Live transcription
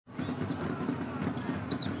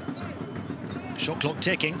Shot clock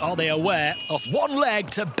ticking. Are they aware of one leg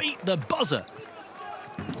to beat the buzzer?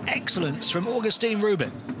 Excellence from Augustine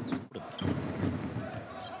Rubit.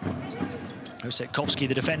 Osetkowski,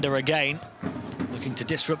 the defender again, looking to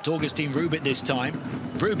disrupt Augustine Rubit this time.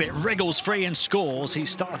 Rubit wriggles free and scores. He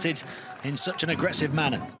started in such an aggressive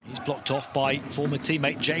manner. He's blocked off by former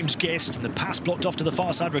teammate James Gist, and the pass blocked off to the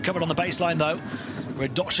far side, recovered on the baseline though.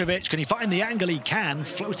 Radoshevich, can he find the angle? He can,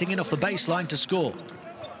 floating in off the baseline to score.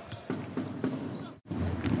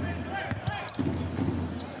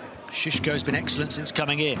 Shishko's been excellent since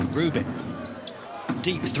coming in. Rubit,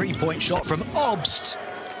 deep three-point shot from Obst,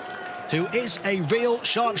 who is a real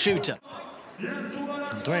sharpshooter.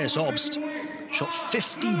 Andreas Obst shot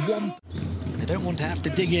 51. They don't want to have to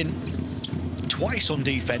dig in twice on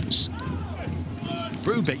defense.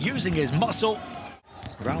 Rubit using his muscle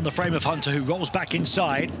around the frame of Hunter, who rolls back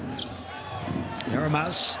inside.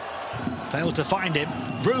 Yeramaz failed to find him.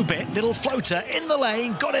 Rubit, little floater in the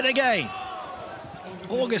lane, got it again.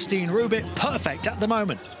 Augustine Rubit, perfect at the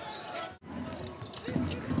moment.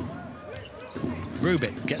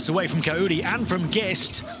 Rubit gets away from Kaudi and from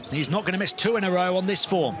Gist. He's not going to miss two in a row on this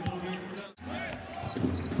form.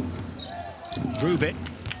 Rubit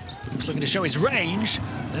looking to show his range,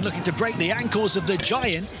 then looking to break the ankles of the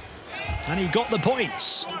giant, and he got the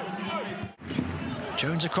points.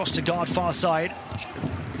 Jones across to guard far side.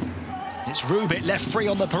 It's Rubit left free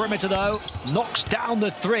on the perimeter though. Knocks down the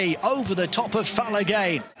three over the top of Fall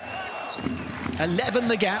again. 11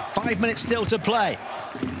 the gap, 5 minutes still to play.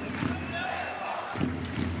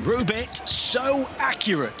 Rubit so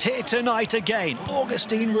accurate here tonight again.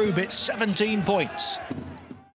 Augustine Rubit, 17 points.